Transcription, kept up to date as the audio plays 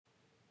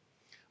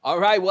All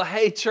right, well,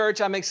 hey,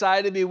 church, I'm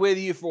excited to be with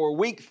you for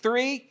week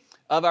 3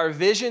 of our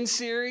Vision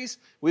series.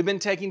 We've been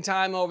taking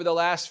time over the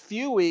last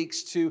few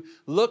weeks to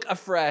look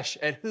afresh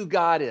at who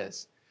God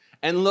is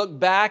and look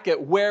back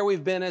at where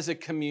we've been as a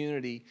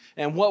community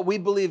and what we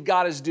believe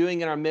God is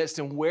doing in our midst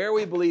and where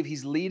we believe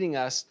He's leading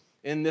us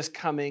in this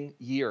coming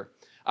year.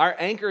 Our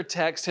anchor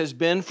text has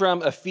been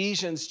from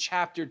Ephesians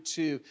chapter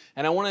 2,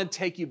 and I want to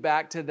take you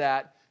back to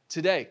that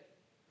today.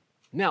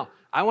 Now,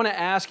 I want to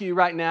ask you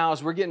right now,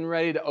 as we're getting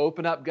ready to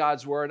open up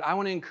God's Word, I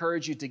want to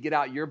encourage you to get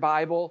out your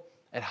Bible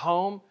at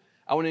home.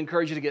 I want to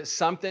encourage you to get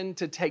something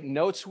to take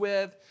notes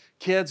with.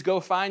 Kids, go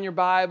find your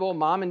Bible.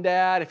 Mom and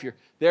Dad, if you're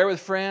there with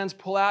friends,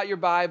 pull out your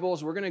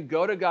Bibles. We're going to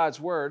go to God's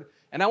Word.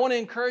 And I want to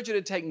encourage you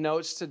to take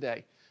notes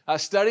today.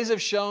 Studies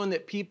have shown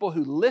that people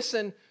who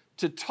listen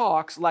to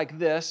talks like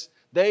this,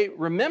 they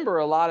remember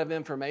a lot of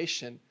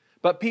information.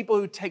 But people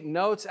who take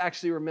notes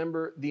actually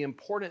remember the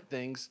important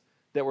things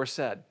that were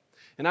said.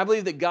 And I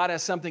believe that God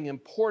has something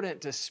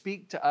important to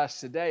speak to us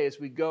today as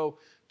we go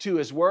to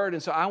His Word.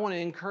 And so I want to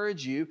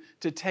encourage you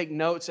to take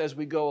notes as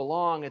we go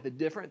along at the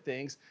different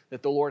things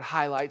that the Lord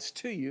highlights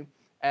to you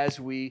as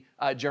we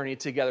journey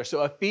together.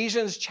 So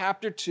Ephesians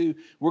chapter 2,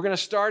 we're going to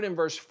start in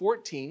verse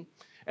 14.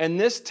 And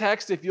this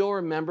text, if you'll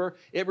remember,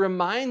 it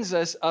reminds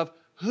us of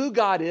who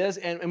God is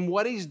and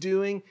what He's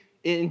doing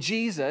in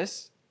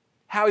Jesus,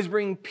 how He's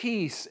bringing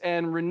peace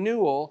and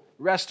renewal,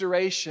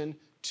 restoration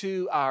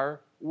to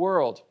our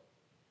world.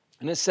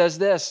 And it says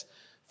this,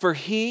 "For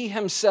He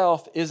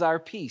Himself is our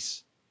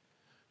peace,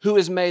 who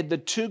has made the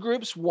two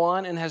groups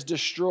one and has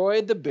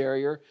destroyed the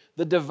barrier,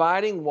 the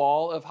dividing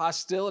wall of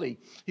hostility."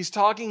 He's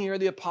talking here,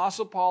 the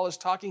Apostle Paul is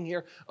talking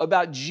here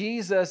about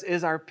Jesus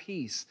is our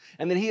peace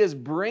and that He is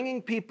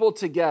bringing people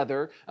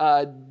together,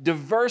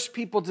 diverse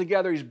people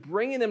together. He's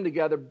bringing them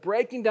together,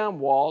 breaking down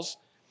walls.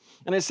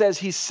 And it says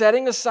He's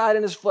setting aside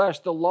in His flesh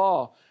the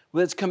law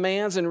with its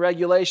commands and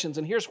regulations.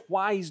 And here's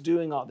why He's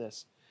doing all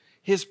this.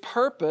 His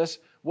purpose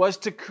was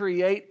to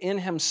create in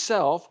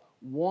Himself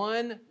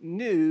one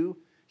new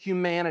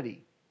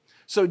humanity.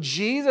 So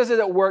Jesus is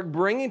at work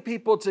bringing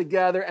people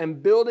together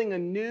and building a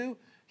new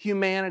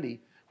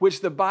humanity,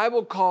 which the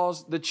Bible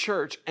calls the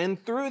church.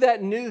 And through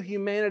that new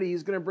humanity,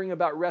 He's going to bring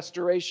about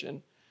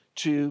restoration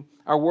to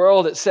our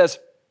world. It says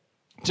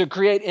to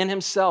create in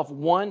Himself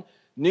one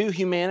new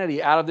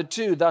humanity out of the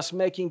two, thus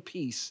making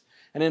peace,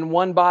 and in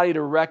one body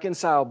to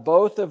reconcile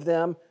both of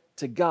them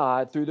to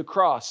God through the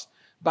cross,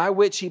 by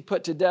which He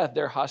put to death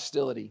their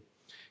hostility.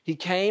 He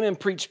came and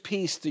preached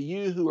peace to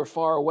you who are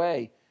far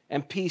away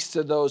and peace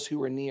to those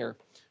who are near.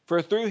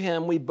 For through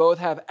Him we both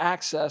have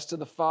access to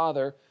the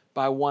Father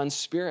by one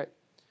Spirit.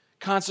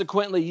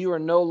 Consequently, you are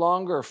no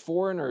longer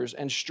foreigners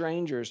and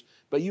strangers,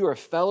 but you are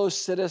fellow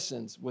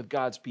citizens with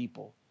God's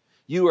people.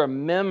 You are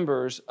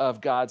members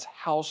of God's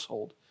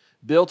household,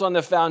 built on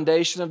the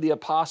foundation of the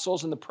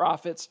apostles and the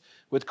prophets,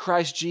 with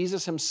Christ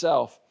Jesus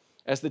Himself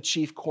as the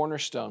chief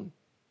cornerstone.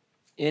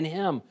 In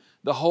Him,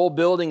 the whole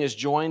building is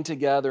joined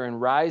together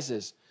and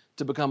rises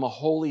to become a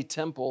holy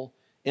temple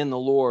in the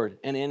Lord.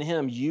 And in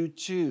Him, you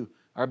too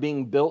are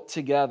being built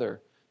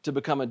together to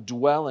become a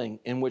dwelling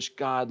in which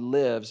God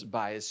lives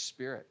by His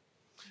Spirit.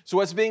 So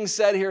what's being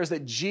said here is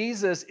that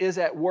Jesus is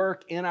at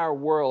work in our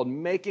world,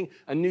 making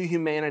a new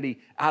humanity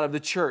out of the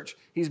church.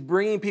 He's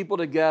bringing people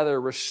together,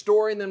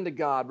 restoring them to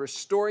God,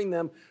 restoring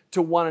them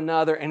to one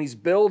another, and He's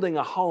building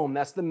a home.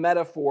 That's the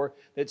metaphor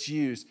that's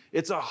used.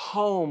 It's a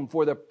home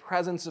for the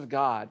presence of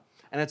God,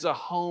 and it's a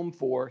home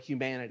for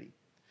humanity.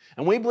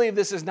 And we believe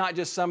this is not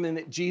just something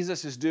that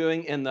Jesus is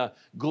doing in the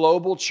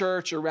global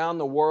church around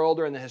the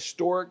world or in the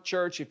historic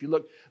church, if you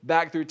look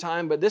back through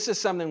time, but this is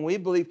something we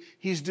believe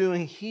He's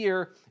doing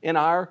here in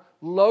our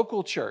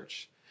local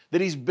church,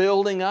 that He's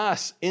building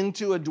us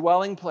into a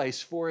dwelling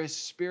place for His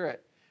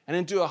Spirit and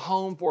into a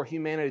home for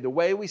humanity. The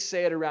way we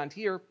say it around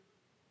here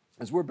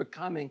is we're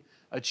becoming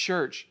a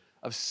church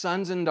of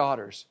sons and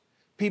daughters,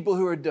 people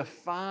who are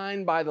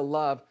defined by the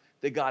love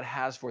that God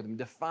has for them,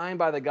 defined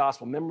by the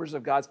gospel, members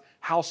of God's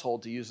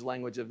household, to use the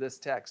language of this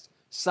text,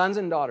 sons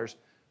and daughters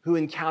who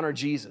encounter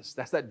Jesus.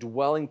 That's that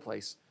dwelling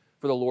place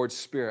for the Lord's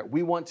Spirit.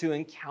 We want to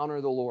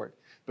encounter the Lord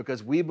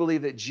because we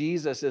believe that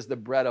Jesus is the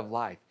bread of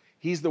life.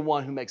 He's the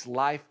one who makes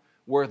life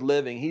worth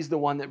living. He's the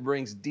one that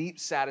brings deep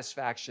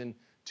satisfaction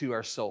to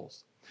our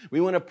souls. We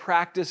want to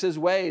practice His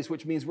ways,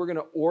 which means we're going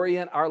to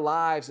orient our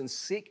lives and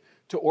seek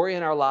to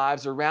orient our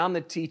lives around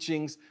the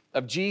teachings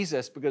of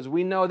Jesus, because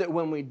we know that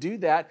when we do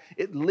that,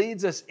 it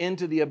leads us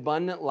into the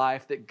abundant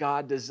life that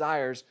God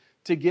desires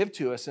to give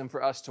to us and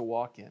for us to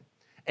walk in.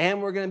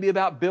 And we're going to be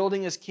about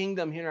building His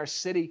kingdom here in our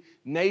city,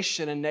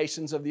 nation, and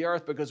nations of the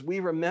earth, because we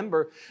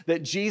remember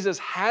that Jesus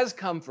has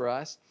come for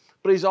us,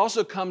 but He's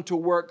also come to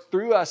work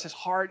through us. His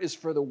heart is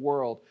for the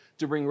world,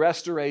 to bring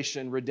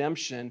restoration,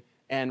 redemption,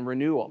 and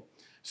renewal.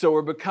 So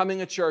we're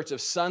becoming a church of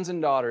sons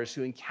and daughters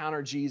who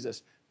encounter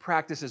Jesus,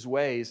 practice His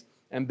ways,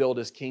 and build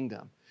His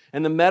kingdom.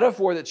 And the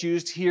metaphor that's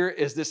used here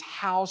is this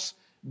house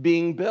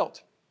being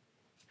built.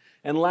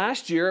 And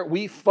last year,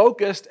 we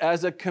focused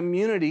as a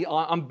community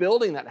on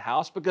building that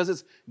house because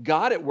it's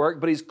God at work,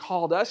 but He's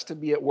called us to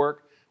be at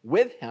work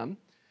with Him.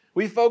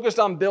 We focused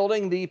on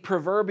building the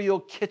proverbial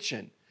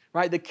kitchen,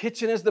 right? The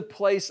kitchen is the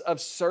place of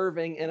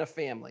serving in a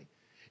family.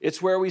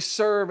 It's where we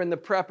serve in the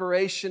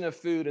preparation of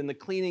food and the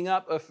cleaning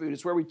up of food.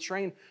 It's where we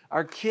train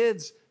our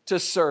kids to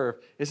serve,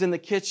 is in the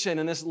kitchen.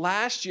 And this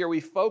last year, we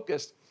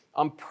focused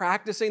on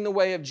practicing the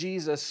way of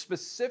Jesus,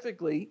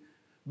 specifically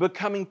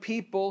becoming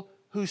people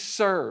who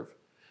serve,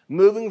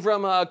 moving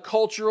from a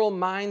cultural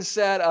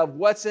mindset of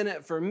what's in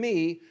it for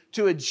me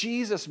to a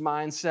Jesus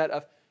mindset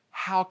of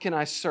how can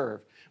I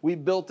serve? We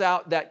built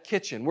out that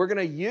kitchen. We're going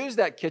to use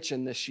that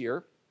kitchen this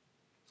year,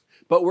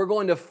 but we're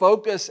going to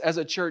focus as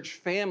a church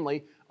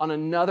family on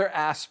another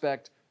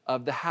aspect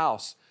of the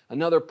house,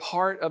 another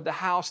part of the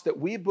house that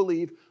we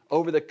believe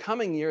over the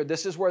coming year,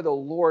 this is where the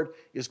Lord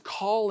is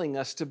calling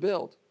us to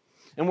build.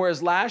 And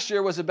whereas last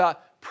year was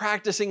about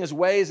practicing His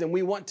ways, and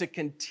we want to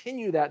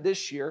continue that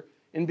this year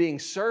in being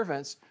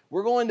servants,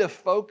 we're going to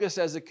focus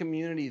as a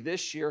community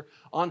this year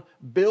on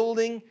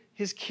building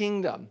His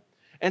kingdom.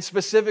 And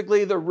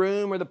specifically, the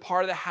room or the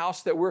part of the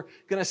house that we're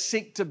going to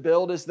seek to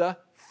build is the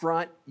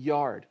front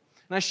yard.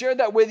 And I shared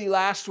that with you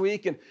last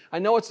week, and I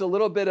know it's a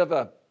little bit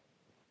of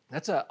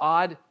that's an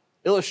odd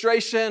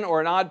illustration or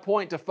an odd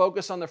point to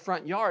focus on the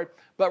front yard.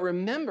 But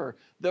remember,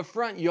 the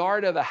front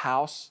yard of a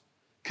house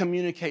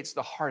communicates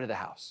the heart of the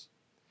house.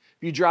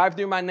 If you drive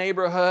through my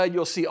neighborhood,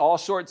 you'll see all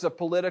sorts of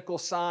political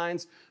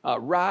signs,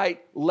 right,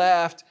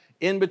 left,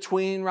 in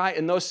between, right?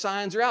 And those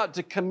signs are out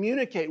to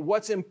communicate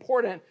what's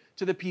important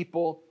to the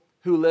people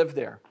who live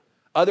there.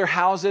 Other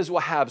houses will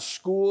have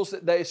schools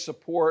that they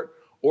support,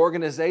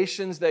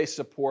 organizations they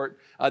support.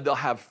 They'll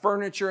have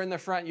furniture in the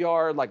front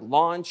yard, like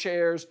lawn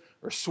chairs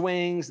or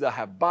swings. They'll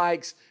have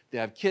bikes. They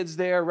have kids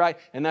there, right?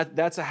 And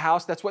that's a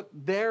house. That's what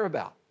they're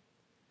about.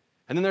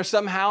 And then there's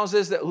some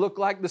houses that look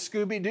like the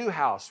Scooby-Doo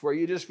house, where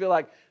you just feel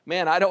like,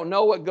 man, I don't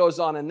know what goes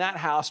on in that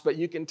house, but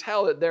you can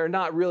tell that they're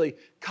not really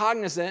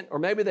cognizant, or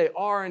maybe they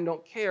are and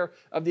don't care,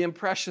 of the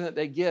impression that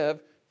they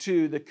give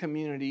to the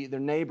community, their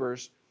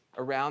neighbors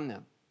around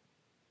them.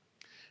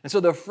 And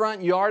so the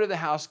front yard of the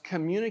house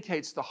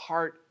communicates the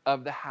heart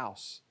of the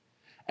house.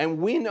 And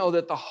we know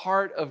that the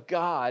heart of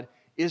God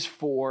is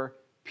for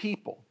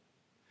people.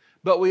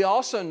 But we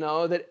also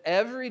know that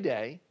every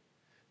day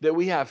that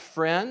we have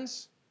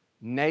friends,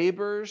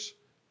 neighbors,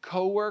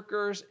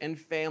 coworkers, and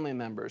family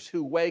members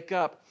who wake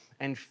up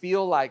and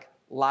feel like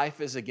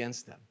life is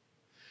against them.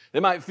 They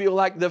might feel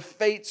like the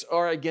fates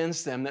are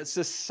against them, that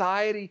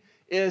society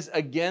is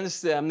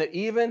against them, that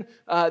even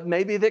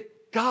maybe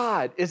that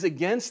God is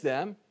against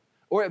them,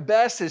 or at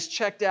best is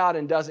checked out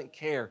and doesn't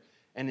care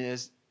and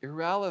is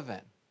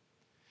irrelevant.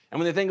 And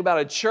when they think about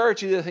a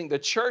church, either think the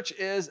church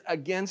is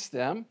against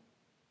them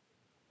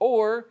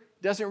or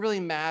doesn't really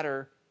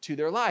matter to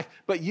their life.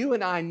 But you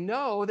and I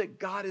know that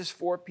God is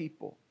for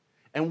people.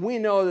 And we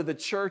know that the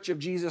church of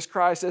Jesus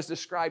Christ, as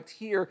described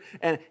here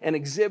and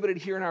exhibited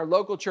here in our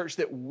local church,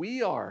 that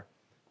we are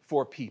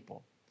for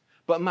people.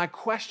 But my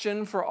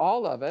question for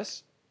all of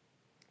us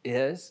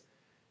is,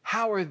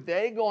 how are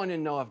they going to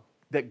know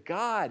that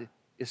God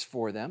is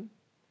for them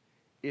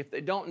if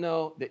they don't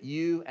know that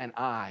you and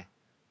I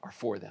are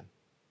for them?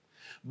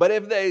 But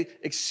if they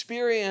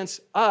experience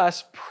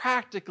us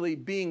practically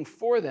being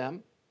for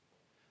them,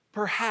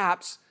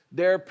 perhaps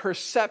their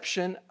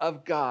perception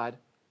of God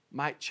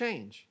might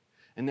change,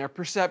 and their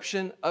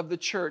perception of the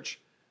church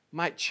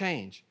might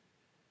change,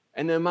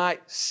 and they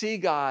might see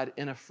God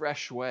in a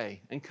fresh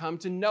way and come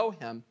to know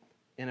Him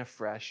in a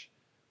fresh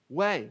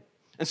way.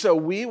 And so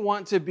we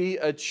want to be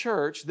a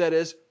church that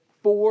is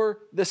for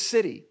the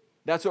city.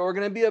 That's what we're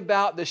going to be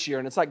about this year.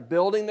 And it's like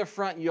building the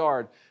front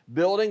yard,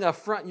 building a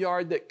front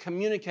yard that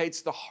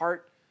communicates the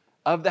heart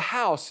of the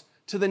house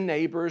to the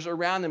neighbors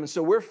around them. And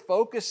so we're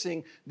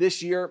focusing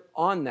this year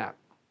on that,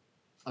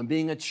 on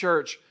being a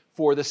church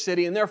for the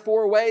city. And there are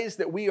 4 ways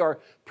that we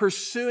are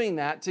pursuing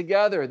that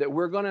together, that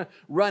we're going to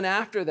run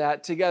after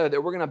that together,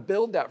 that we're going to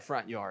build that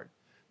front yard.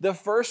 The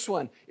first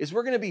one is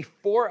we're going to be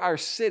for our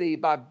city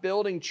by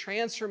building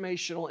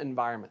transformational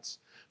environments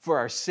for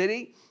our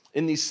city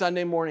in these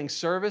Sunday morning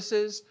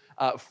services,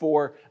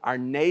 for our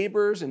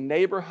neighbors and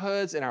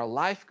neighborhoods and our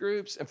life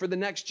groups, and for the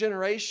next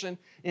generation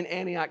in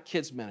Antioch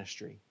Kids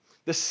Ministry.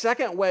 The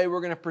second way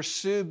we're going to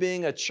pursue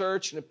being a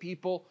church and a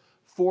people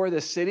for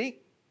the city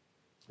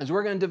is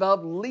we're going to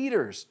develop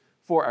leaders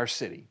for our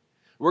city.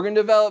 We're going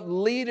to develop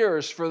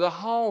leaders for the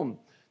home,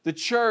 the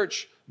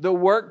church, the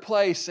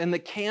workplace, and the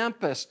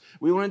campus.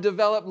 We want to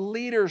develop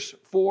leaders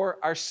for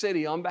our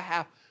city on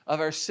behalf of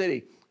our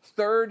city.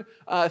 Third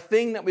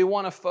thing that we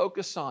want to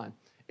focus on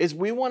is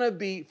we want to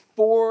be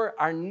for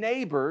our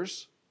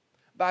neighbors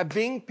by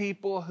being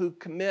people who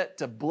commit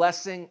to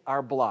blessing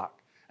our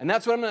block. And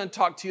that's what I'm going to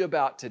talk to you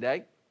about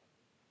today.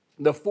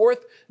 The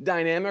fourth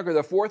dynamic, or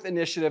the fourth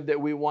initiative that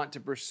we want to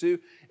pursue,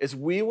 is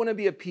we want to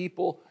be a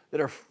people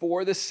that are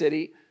for the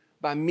city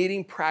by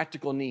meeting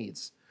practical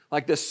needs.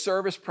 Like the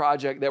service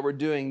project that we're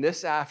doing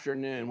this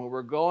afternoon, where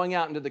we're going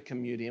out into the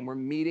community and we're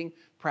meeting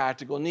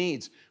practical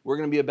needs. We're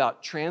going to be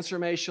about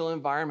transformational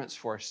environments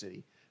for our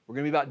city. We're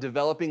going to be about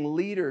developing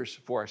leaders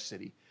for our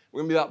city.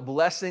 We're going to be about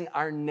blessing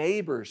our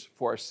neighbors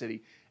for our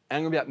city.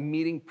 and we're going to be about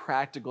meeting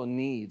practical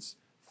needs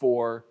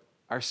for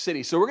our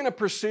city. So we're going to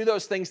pursue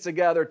those things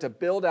together to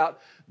build out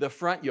the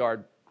front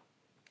yard.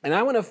 And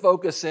I want to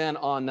focus in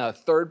on the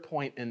third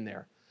point in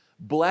there,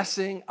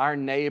 blessing our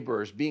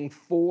neighbors, being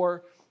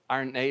for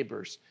our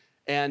neighbors.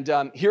 And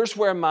here's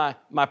where my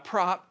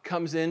prop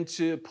comes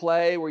into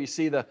play, where you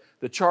see the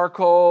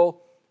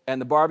charcoal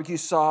and the barbecue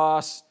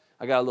sauce.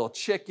 I got a little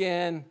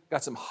chicken,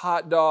 got some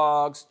hot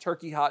dogs,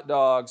 turkey hot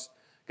dogs,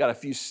 got a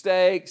few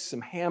steaks,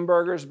 some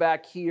hamburgers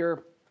back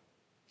here.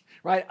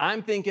 Right?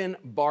 I'm thinking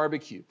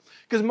barbecue.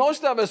 Because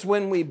most of us,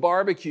 when we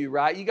barbecue,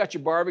 right, you got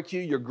your barbecue,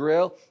 your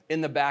grill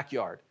in the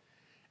backyard.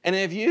 And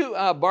if you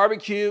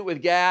barbecue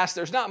with gas,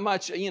 there's not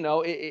much,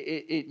 no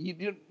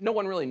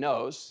one really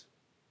knows.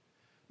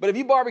 But if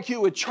you barbecue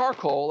with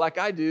charcoal, like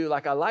I do,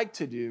 like I like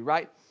to do,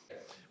 right?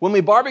 When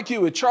we barbecue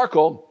with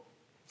charcoal,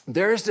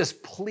 there's this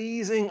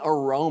pleasing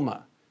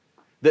aroma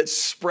that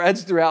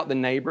spreads throughout the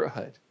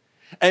neighborhood.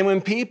 And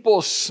when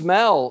people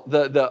smell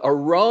the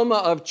aroma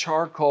of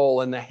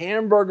charcoal and the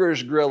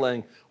hamburgers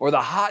grilling or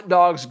the hot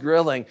dogs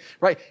grilling,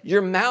 right,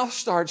 your mouth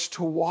starts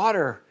to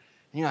water.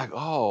 And you're like,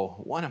 oh,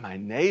 one of my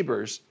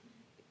neighbors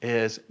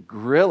is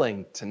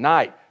grilling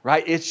tonight,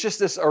 right? It's just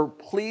this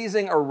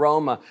pleasing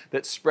aroma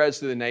that spreads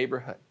through the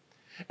neighborhood.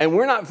 And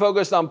we're not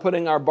focused on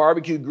putting our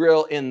barbecue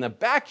grill in the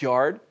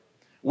backyard.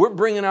 We're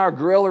bringing our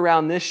grill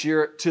around this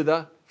year to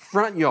the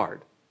front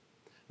yard.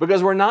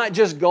 Because we're not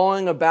just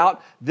going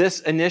about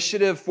this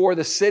initiative for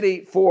the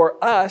city, for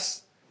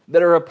us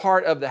that are a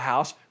part of the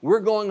house.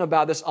 We're going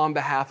about this on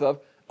behalf of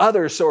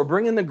others. So we're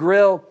bringing the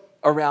grill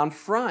around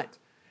front.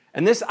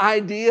 And this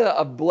idea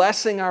of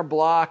blessing our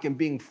block and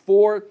being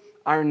for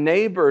our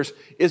neighbors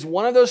is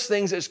one of those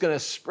things that's going to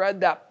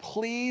spread that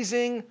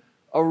pleasing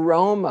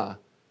aroma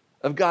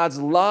of God's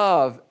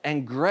love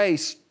and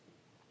grace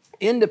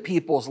into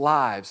people's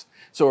lives.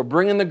 So we're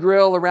bringing the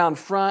grill around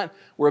front,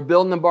 we're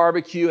building the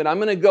barbecue, and I'm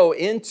going to go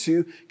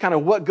into kind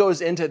of what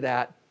goes into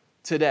that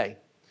today.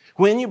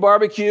 When you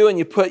barbecue and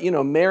you put,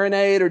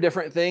 marinade or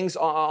different things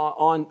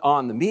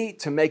on the meat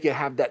to make it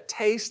have that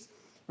taste,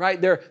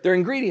 right? There are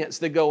ingredients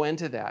that go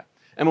into that.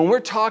 And when we're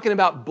talking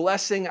about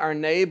blessing our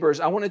neighbors,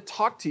 I want to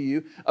talk to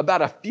you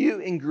about a few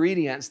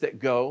ingredients that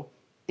go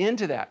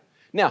into that.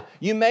 Now,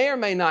 you may or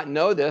may not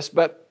know this,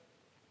 but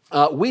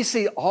we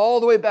see all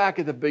the way back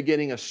at the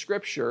beginning of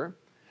Scripture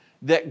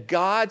that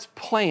God's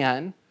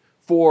plan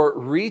for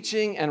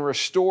reaching and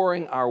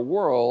restoring our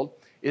world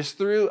is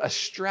through a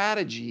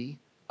strategy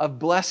of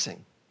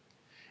blessing.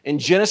 In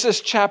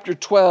Genesis chapter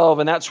 12,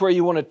 and that's where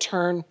you want to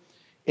turn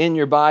in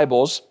your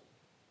Bibles,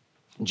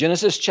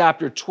 Genesis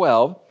chapter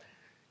 12,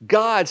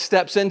 God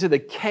steps into the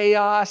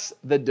chaos,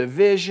 the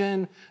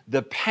division,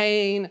 the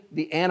pain,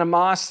 the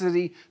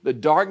animosity, the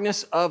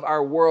darkness of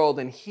our world,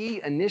 and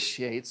He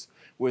initiates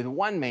with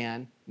one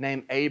man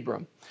named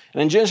Abram.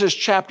 And in Genesis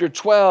chapter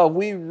 12,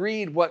 we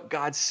read what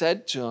God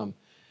said to him.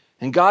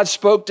 And God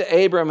spoke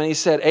to Abram and He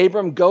said,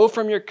 Abram, go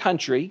from your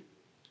country,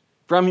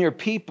 from your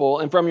people,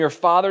 and from your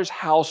father's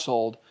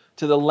household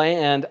to the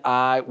land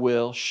I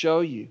will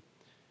show you.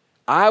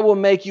 I will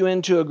make you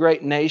into a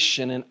great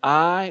nation, and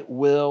I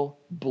will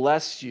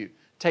bless you.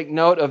 Take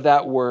note of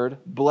that word,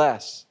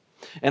 bless.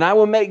 And I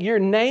will make your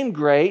name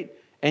great,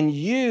 and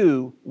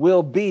you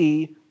will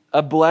be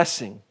a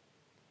blessing.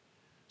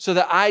 So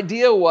the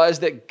idea was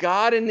that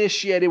God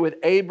initiated with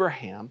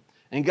Abraham,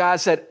 and God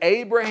said,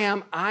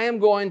 Abraham, I am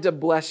going to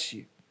bless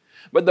you.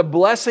 But the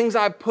blessings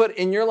I put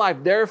in your life,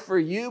 they're for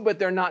you, but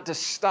they're not to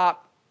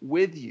stop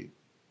with you.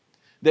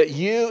 That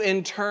you,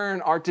 in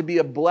turn, are to be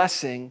a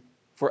blessing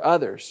for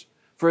others,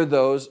 for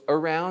those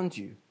around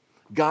you.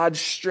 God's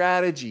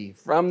strategy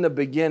from the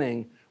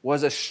beginning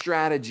was a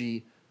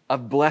strategy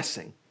of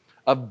blessing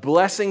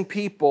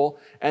people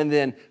and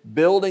then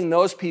building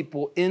those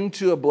people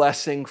into a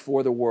blessing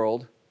for the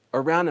world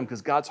around them,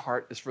 because God's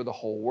heart is for the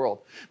whole world.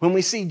 When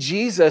we see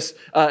Jesus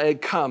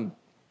come,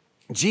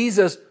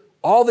 Jesus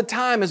all the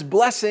time is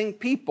blessing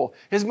people.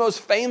 His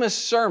most famous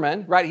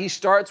sermon, right, he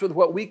starts with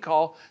what we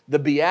call the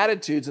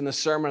Beatitudes in the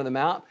Sermon on the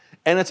Mount,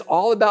 and it's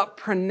all about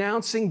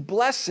pronouncing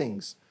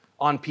blessings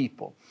on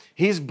people.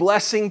 He's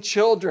blessing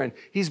children.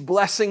 He's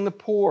blessing the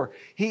poor.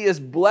 He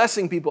is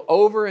blessing people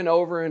over and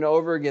over and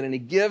over again, and He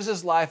gives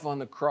His life on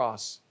the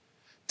cross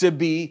to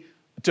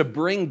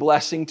bring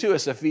blessing to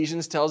us.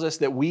 Ephesians tells us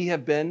that we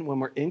have been, when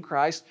we're in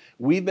Christ,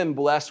 we've been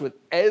blessed with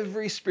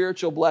every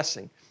spiritual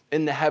blessing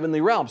in the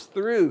heavenly realms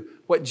through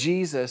what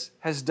Jesus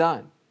has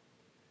done.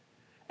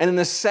 And in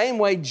the same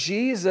way,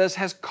 Jesus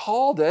has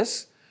called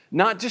us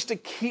not just to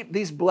keep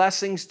these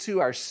blessings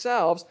to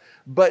ourselves,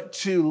 but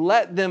to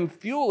let them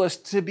fuel us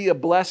to be a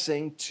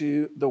blessing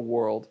to the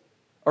world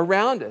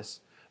around us.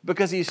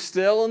 Because He's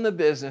still in the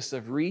business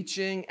of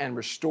reaching and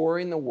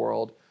restoring the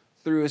world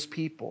through His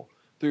people,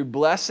 through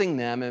blessing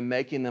them and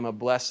making them a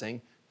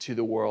blessing to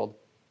the world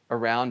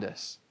around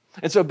us.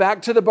 And so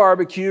back to the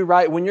barbecue,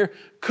 right? When you're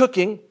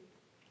cooking,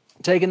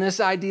 taking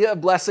this idea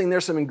of blessing,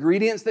 there's some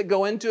ingredients that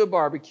go into a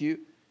barbecue,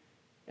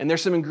 and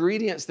there's some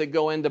ingredients that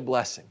go into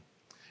blessing.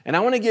 And I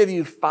want to give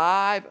you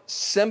 5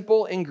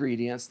 simple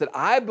ingredients that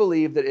I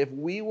believe that if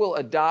we will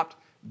adopt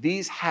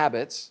these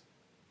habits,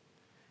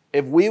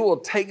 if we will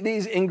take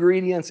these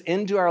ingredients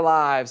into our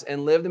lives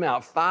and live them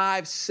out,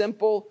 5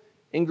 simple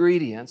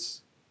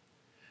ingredients,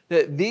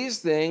 that these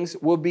things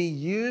will be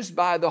used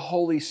by the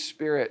Holy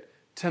Spirit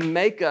to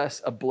make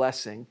us a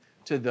blessing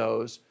to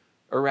those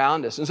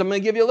around us. And so I'm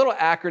going to give you a little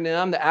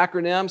acronym. The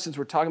acronym, since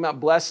we're talking about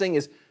blessing,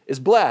 is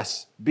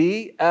BLESS.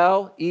 B-L-E-S-S.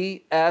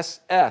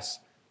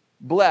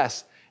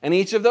 Bless. And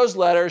each of those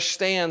letters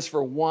stands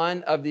for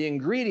one of the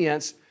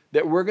ingredients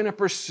that we're going to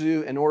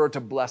pursue in order to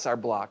bless our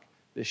block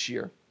this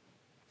year.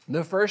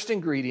 The first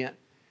ingredient,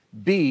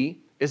 B,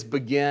 is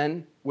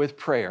begin with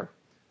prayer.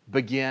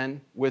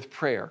 Begin with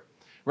prayer.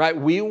 Right?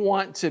 We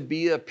want to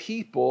be a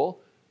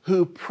people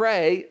who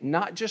pray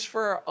not just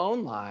for our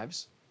own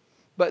lives,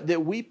 but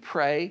that we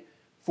pray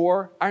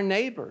for our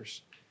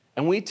neighbors.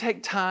 And we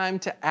take time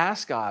to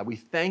ask God. We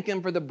thank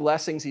Him for the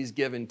blessings He's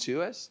given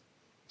to us.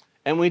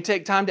 And we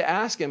take time to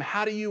ask Him,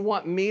 how do you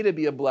want me to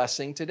be a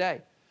blessing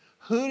today?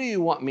 Who do you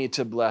want me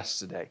to bless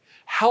today?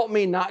 Help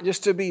me not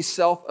just to be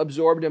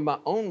self-absorbed in my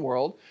own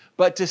world,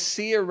 but to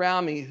see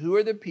around me who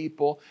are the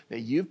people that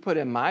you've put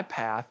in my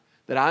path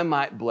that I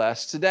might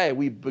bless today.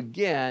 We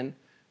begin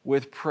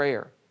with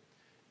prayer.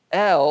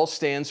 L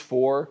stands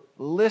for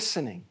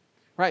listening,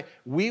 right?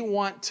 We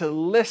want to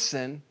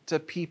listen to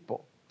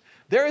people.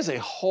 There is a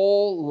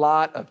whole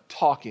lot of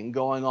talking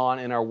going on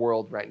in our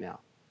world right now.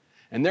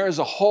 And there is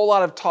a whole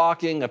lot of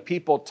talking of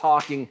people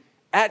talking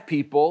at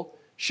people,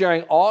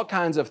 sharing all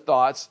kinds of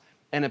thoughts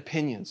and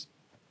opinions.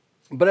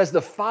 But as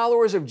the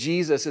followers of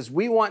Jesus, as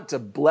we want to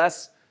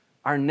bless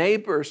our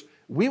neighbors,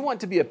 we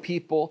want to be a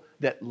people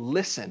that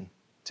listen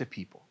to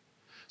people.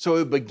 So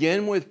we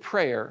begin with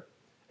prayer,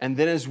 and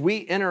then as we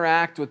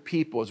interact with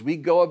people, as we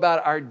go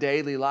about our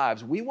daily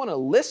lives, we want to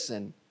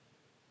listen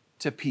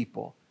to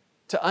people,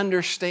 to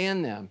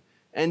understand them,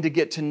 and to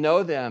get to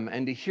know them,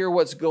 and to hear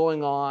what's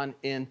going on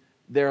in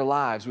their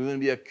lives. We want to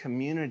be a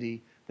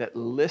community that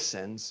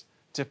listens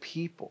to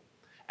people.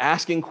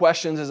 Asking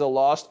questions is a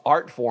lost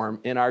art form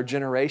in our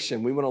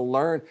generation. We want to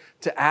learn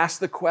to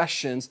ask the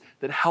questions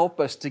that help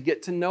us to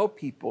get to know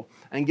people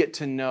and get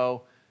to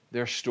know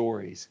their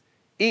stories.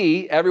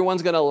 E,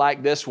 everyone's going to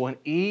like this one.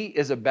 E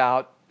is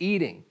about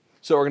eating.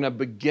 So we're going to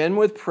begin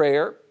with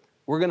prayer.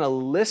 We're going to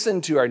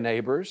listen to our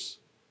neighbors.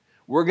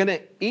 We're going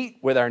to eat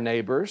with our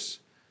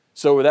neighbors.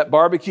 So with that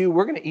barbecue,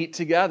 we're going to eat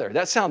together.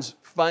 That sounds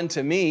fun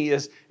to me,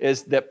 is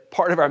that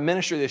part of our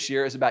ministry this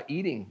year is about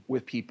eating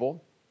with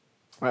people.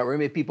 All right, we're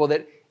going to be people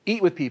that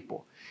eat with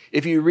people.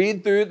 If you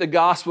read through the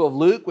Gospel of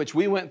Luke, which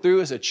we went through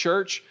as a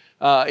church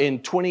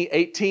in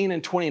 2018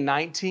 and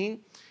 2019,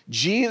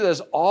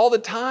 Jesus all the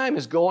time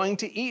is going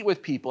to eat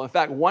with people. In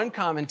fact, one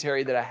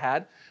commentary that I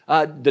had,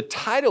 the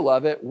title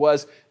of it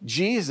was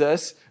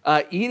Jesus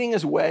eating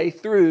his way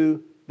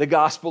through the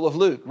Gospel of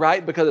Luke,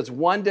 right? Because it's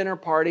one dinner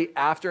party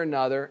after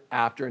another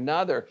after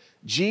another.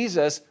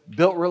 Jesus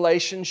built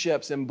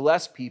relationships and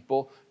blessed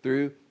people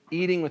through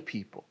eating with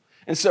people.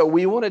 And so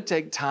we want to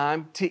take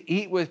time to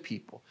eat with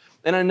people.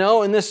 And I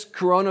know in this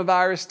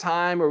coronavirus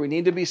time where we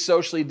need to be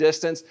socially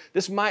distanced,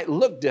 this might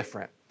look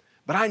different.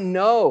 But I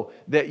know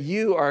that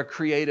you are a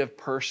creative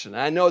person.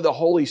 I know the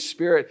Holy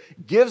Spirit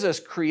gives us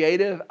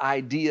creative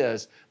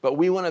ideas, but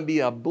we want to be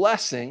a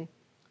blessing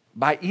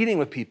by eating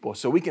with people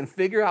so we can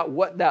figure out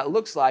what that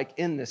looks like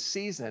in this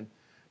season,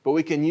 but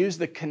we can use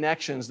the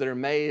connections that are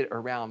made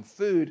around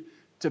food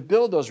to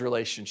build those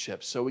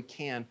relationships so we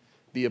can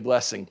be a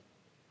blessing.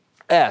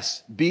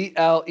 S,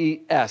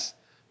 B-L-E-S.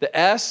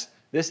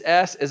 This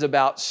S is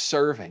about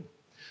serving.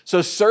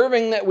 So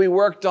serving that we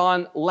worked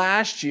on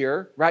last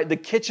year, right, the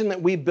kitchen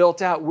that we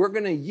built out, we're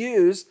going to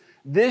use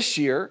this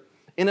year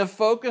in a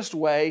focused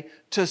way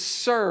to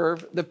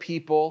serve the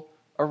people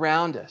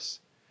around us.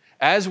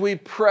 As we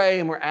pray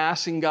and we're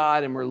asking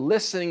God and we're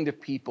listening to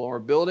people and we're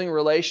building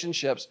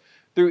relationships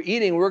through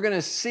eating, we're going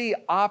to see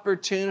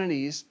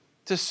opportunities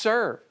to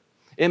serve.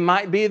 It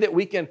might be that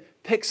we can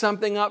pick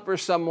something up for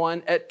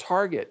someone at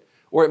Target,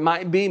 or it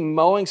might be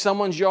mowing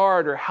someone's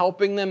yard or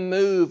helping them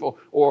move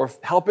or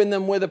helping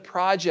them with a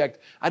project.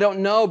 I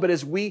don't know, but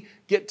as we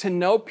get to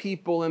know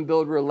people and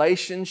build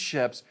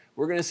relationships,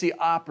 we're going to see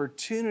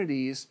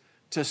opportunities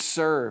to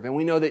serve. And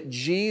we know that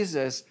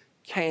Jesus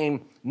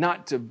came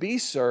not to be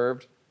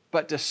served,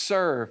 but to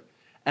serve.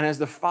 And as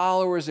the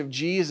followers of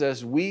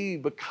Jesus, we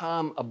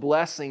become a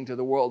blessing to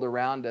the world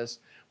around us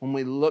when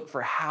we look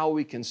for how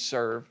we can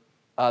serve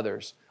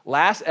others.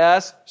 Last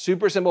S,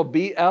 super simple,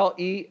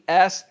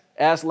 B-L-E-S.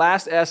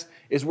 Last S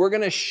is we're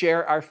going to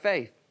share our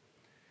faith.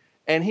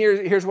 And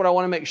here's what I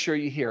want to make sure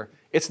you hear.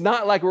 It's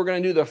not like we're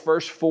going to do the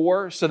first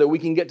 4 so that we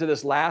can get to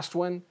this last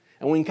one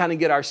and we can kind of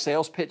get our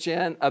sales pitch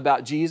in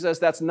about Jesus.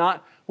 That's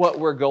not what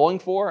we're going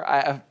for.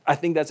 I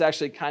think that's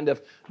actually kind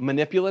of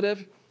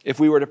manipulative if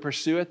we were to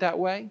pursue it that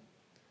way.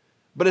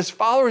 But as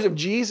followers of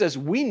Jesus,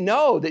 we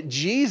know that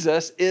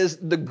Jesus is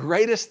the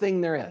greatest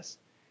thing there is.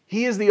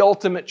 He is the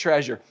ultimate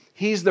treasure.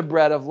 He's the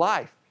bread of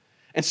life.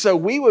 And so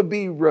we would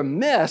be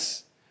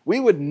remiss, we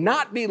would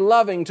not be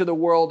loving to the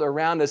world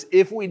around us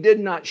if we did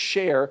not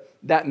share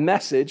that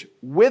message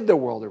with the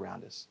world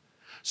around us.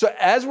 So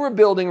as we're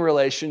building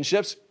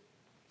relationships,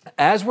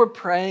 as we're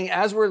praying,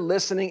 as we're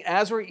listening,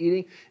 as we're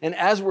eating, and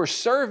as we're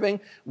serving,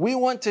 we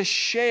want to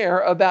share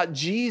about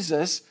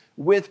Jesus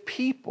with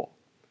people.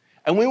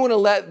 And we want to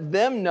let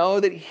them know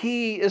that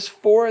He is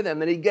for them,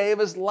 that He gave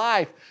His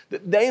life,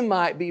 that they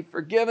might be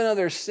forgiven of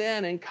their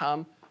sin and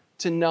come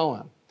to know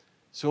Him.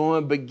 So we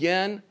want to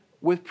begin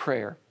with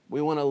prayer.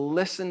 We want to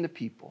listen to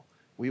people.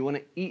 We want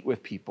to eat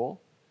with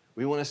people.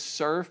 We want to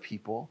serve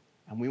people.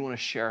 And we want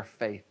to share our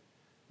faith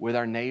with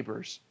our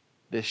neighbors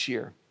this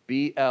year.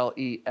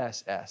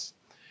 BLESS.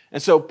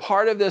 And so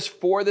part of this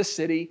For the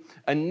City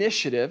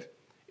initiative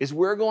is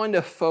we're going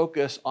to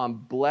focus on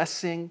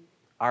blessing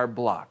our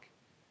block.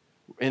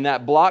 And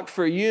that block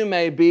for you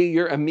may be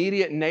your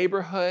immediate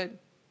neighborhood.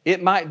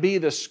 It might be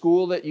the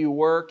school that you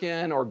work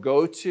in or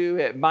go to.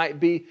 It might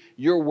be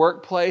your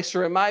workplace,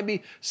 or it might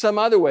be some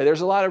other way.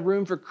 There's a lot of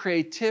room for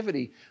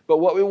creativity. But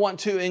what we want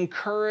to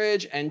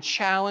encourage and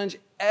challenge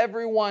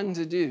everyone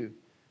to do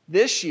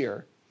this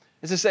year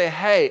is to say,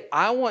 hey,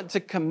 I want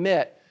to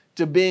commit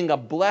to being a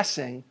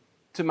blessing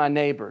to my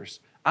neighbors.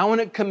 I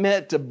want to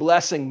commit to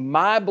blessing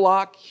my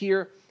block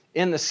here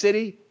in the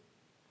city.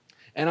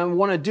 And I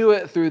want to do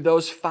it through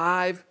those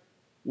 5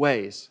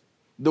 ways.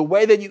 The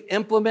way that you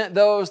implement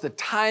those, the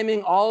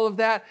timing, all of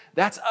that,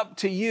 that's up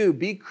to you.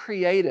 Be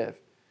creative.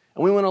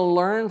 And we want to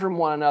learn from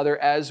one another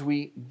as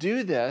we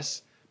do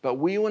this, but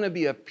we want to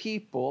be a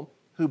people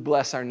who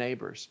bless our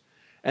neighbors.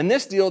 And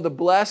this deal, the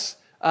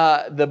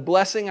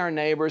blessing our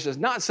neighbors, is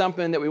not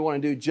something that we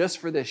want to do just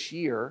for this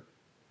year,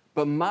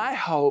 but my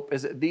hope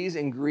is that these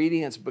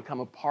ingredients become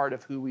a part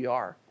of who we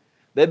are.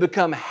 They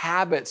become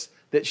habits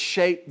that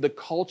shape the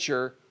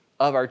culture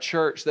of our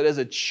church, that as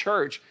a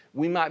church,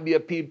 we might be a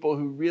people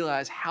who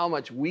realize how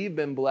much we've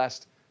been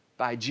blessed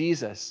by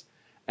Jesus,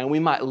 and we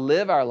might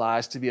live our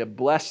lives to be a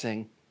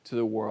blessing to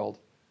the world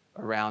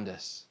around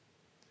us.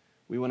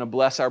 We want to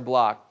bless our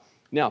block.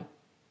 Now,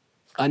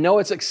 I know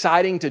it's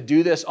exciting to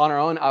do this on our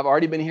own. I've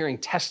already been hearing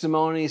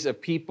testimonies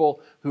of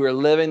people who are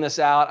living this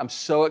out. I'm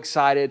so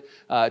excited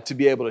to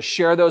be able to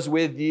share those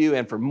with you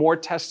and for more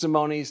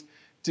testimonies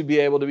to be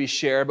able to be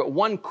shared. But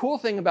one cool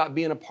thing about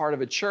being a part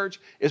of a church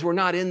is we're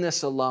not in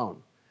this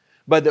alone,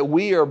 but that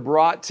we are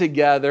brought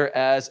together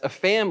as a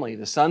family.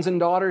 The sons and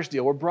daughters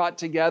deal. We're brought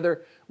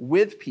together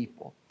with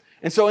people.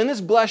 And so in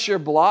this Bless Your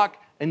Block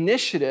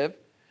initiative,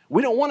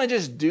 we don't want to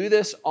just do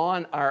this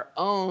on our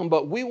own,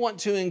 but we want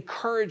to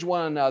encourage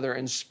one another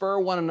and spur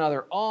one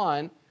another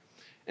on.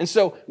 And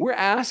so we're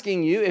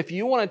asking you, if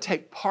you want to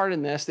take part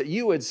in this, that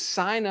you would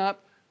sign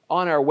up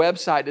on our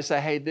website to say,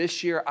 hey,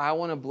 this year I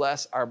want to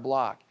bless our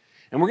block.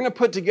 And we're going to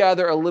put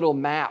together a little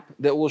map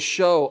that will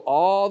show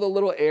all the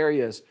little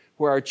areas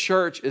where our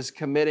church is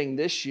committing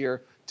this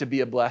year to be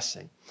a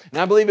blessing.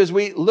 And I believe as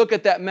we look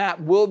at that map,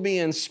 we'll be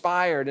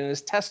inspired, and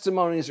as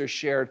testimonies are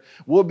shared,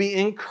 we'll be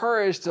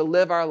encouraged to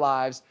live our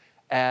lives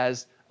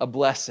as a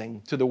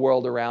blessing to the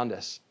world around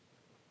us.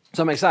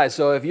 So I'm excited.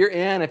 So if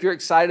you're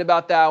excited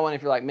about that one,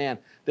 if you're like, man,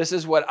 this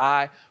is what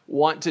I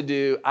want to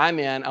do, I'm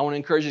in. I want to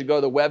encourage you to go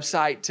to the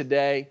website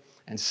today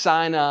and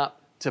sign up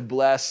to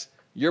bless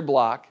your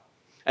block.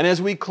 And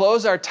as we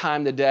close our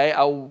time today,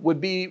 I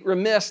would be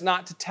remiss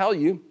not to tell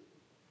you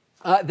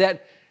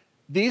that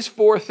these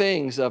 4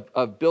 things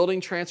of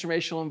building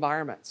transformational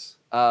environments,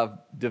 of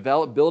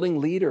building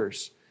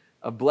leaders,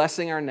 of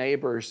blessing our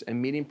neighbors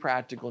and meeting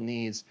practical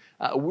needs,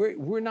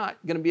 we're not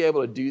going to be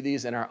able to do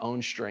these in our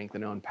own strength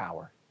and own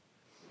power.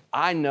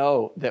 I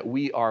know that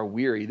we are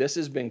weary. This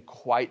has been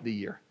quite the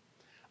year.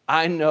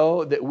 I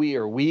know that we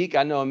are weak.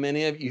 I know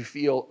many of you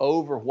feel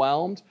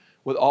overwhelmed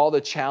with all the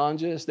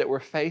challenges that we're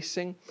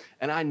facing.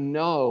 And I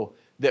know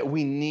that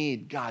we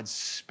need God's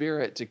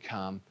Spirit to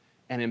come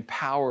and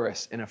empower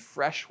us in a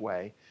fresh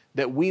way,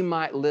 that we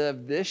might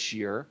live this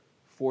year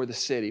for the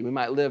city. We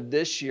might live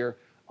this year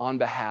on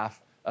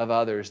behalf of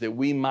others, that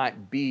we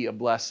might be a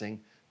blessing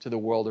to the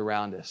world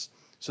around us.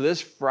 So this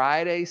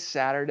Friday,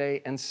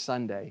 Saturday, and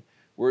Sunday,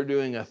 we're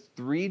doing a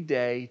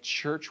 3-day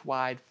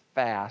church-wide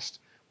fast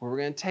where we're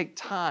going to take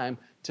time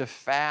to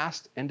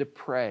fast and to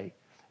pray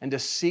and to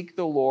seek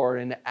the Lord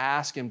and to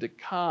ask Him to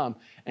come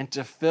and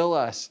to fill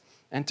us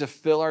and to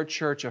fill our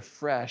church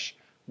afresh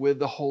with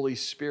the Holy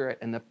Spirit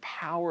and the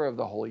power of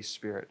the Holy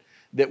Spirit,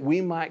 that we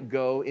might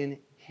go in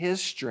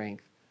His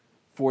strength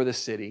for the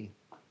city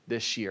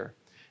this year.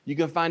 You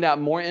can find out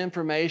more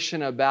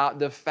information about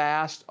the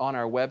fast on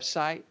our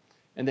website.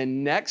 And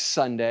then next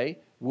Sunday,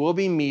 we'll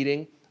be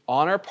meeting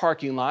on our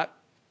parking lot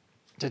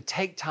to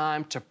take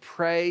time to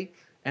pray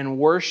and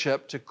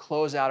worship to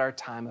close out our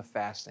time of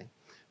fasting.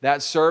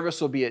 That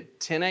service will be at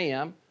 10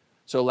 a.m.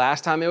 So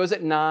last time it was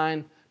at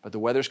 9, but the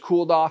weather's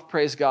cooled off,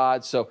 praise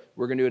God. So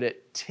we're going to do it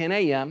at 10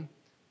 a.m.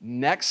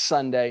 next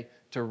Sunday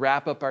to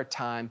wrap up our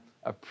time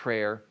of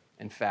prayer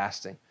and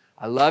fasting.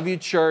 I love you,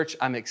 church.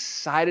 I'm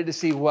excited to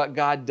see what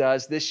God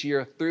does this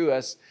year through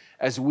us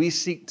as we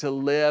seek to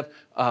live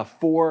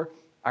for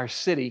our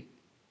city.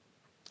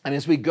 And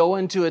as we go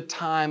into a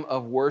time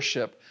of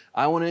worship,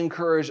 I want to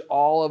encourage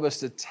all of us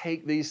to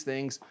take these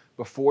things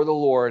before the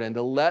Lord and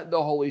to let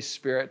the Holy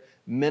Spirit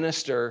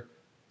minister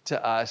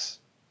to us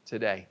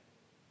today.